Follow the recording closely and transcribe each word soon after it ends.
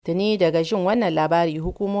Tuni daga jin wannan labari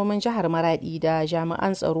hukumomin jihar Maradi da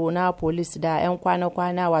jami'an tsaro na polis da 'yan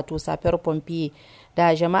kwana-kwana wato safiyar pompier da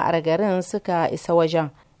jama'ar garin suka isa wajen.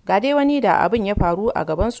 Ga dai wani da abin ya faru a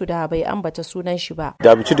gabansu da bai ambata sunan shi ba.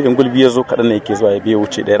 Da bici da ingulbi ya zo kaɗan ne yake zuwa ya biya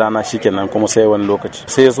wuce ɗaya rana shikenan kuma sai wani lokaci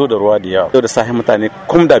sai ya zo da ruwa da yawa. Yau da sahi mutane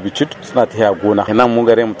kuma da bici suna tafiya gona. Nan mun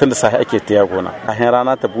gare mutum da sahi ake tafiya gona. Kahin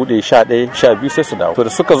rana ta bude 11, 12 sai su dawo. To da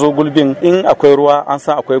suka zo gulbin in akwai ruwa an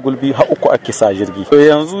san akwai gulbi har uku ake sa jirgi. To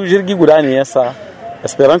yanzu jirgi guda ne yasa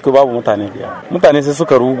Esperanto babu mutane biya. Mutane sai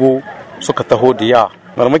suka rugo suka taho da yawa.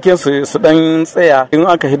 Marmakin su dan tsaya in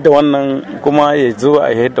aka hidda wannan kuma ya zo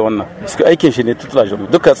a hidda wannan suka aikin shi ne tutula shi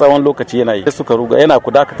duka tsawon lokaci yana yi suka ruga yana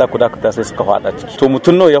kudakata sai suka fada ciki to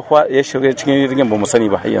mutun no ya shiga cikin jirgin ba mu sani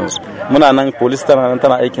ba har yanzu muna nan police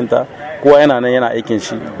tana aikin ta kowa yana nan yana aikin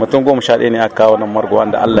shi mutum 11 ne aka kawo nan margo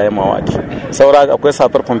wanda Allah ya mawadi saura akwai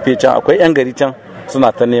safar pompe can akwai yan gari can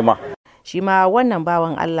suna ta nema. Shi ma wannan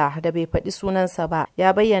bawan Allah da bai faɗi sunansa ba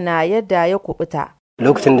ya bayyana yadda ya kubuta.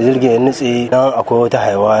 Lokacin da jirgin ya nutse nan akwai wata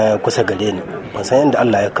haiwa kusa gare ni ban san yadda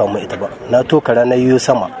Allah ya kawo ita ba na toka ranar yiwu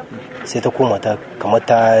sama sai ta koma ta kamar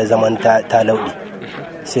ta zaman ta lauɗi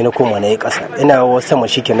sai na koma na yi ƙasa ina wasu sama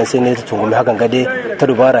shikenan sai na ta tungumi hakan gade ta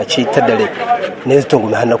dubara ce ta dare na ta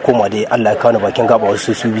tungumi har na koma dai Allah ya kawo bakin gaba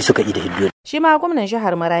wasu su bi suka yi da hiddo. Shi ma gwamnan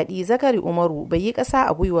jihar Maradi Zakari Umaru bai yi ƙasa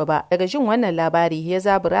a gwiwa ba daga jin wannan labari ya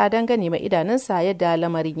zabura don gane ma idanunsa yadda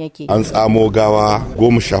lamarin yake. An tsamo gawa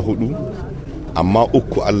 14 amma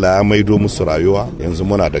 3 Allah ya maido musu rayuwa yanzu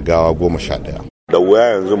muna da gawa 11. Da wuya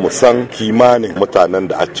yanzu mu san kimanin mutanen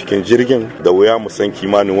da a cikin jirgin da wuya mu san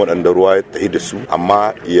kimanin waɗanda ruwa ya tafi da su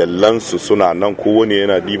amma iyalansu suna nan kowane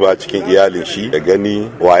yana diba cikin iyalin shi da gani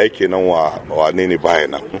wa yake nan wane ne baya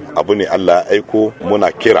nan abu ne Allah ya aiko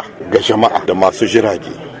muna kira ga jama'a da masu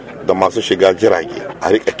jirage da masu shiga jirage a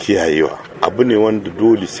rika kiyayewa abu ne wanda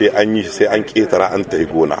dole sai an yi sai an ketara an tai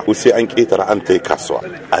gona ko sai an ketara an tai kasuwa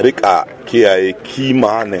a rika kiyaye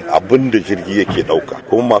kimanin abin da jirgi yake dauka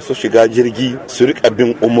kuma masu shiga jirgi su rika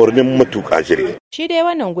bin umarnin matuƙa jirgi. Shi dai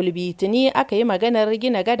wannan gulbi tuni aka yi maganar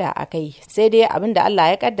gina gada a kai sai dai abin da Allah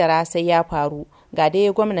ya kaddara sai ya faru. Ga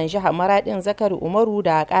dai gwamnan jihar Maradin Zakari Umaru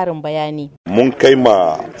da ƙarin bayani. Mun kai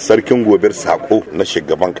ma sarkin gobir sako na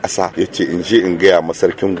shugaban ƙasa ya ce in je in gaya ma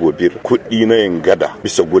sarkin gobir kuɗi na yin gada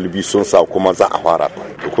bisa gulbi sun sa kuma za a fara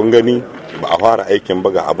ta. Kun gani ba a fara aikin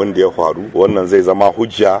ba ga abin da ya faru wannan zai zama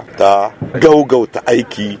hujja ta gaugauta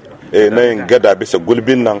aiki na yin gada bisa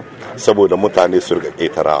gulbin nan saboda mutane su rika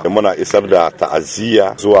ƙetara. Muna isar da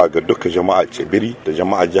ta'aziyya zuwa ga duka jama'a Cebiri da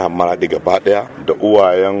jama'a jihar Maradi gaba daya da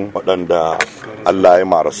uwayen waɗanda Allah ya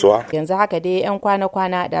marasuwa. Yanzu haka dai 'yan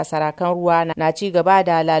kwana-kwana da sarakan ruwa na ci gaba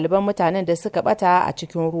da laliban mutanen da suka bata a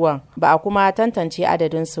cikin ruwan ba a kuma tantance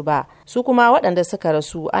adadin su ba su kuma waɗanda suka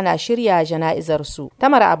rasu ana shirya jana'izar su.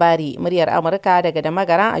 Tamar Abari, muryar Amurka daga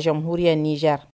Damagaran a jamhuriyar Nijar.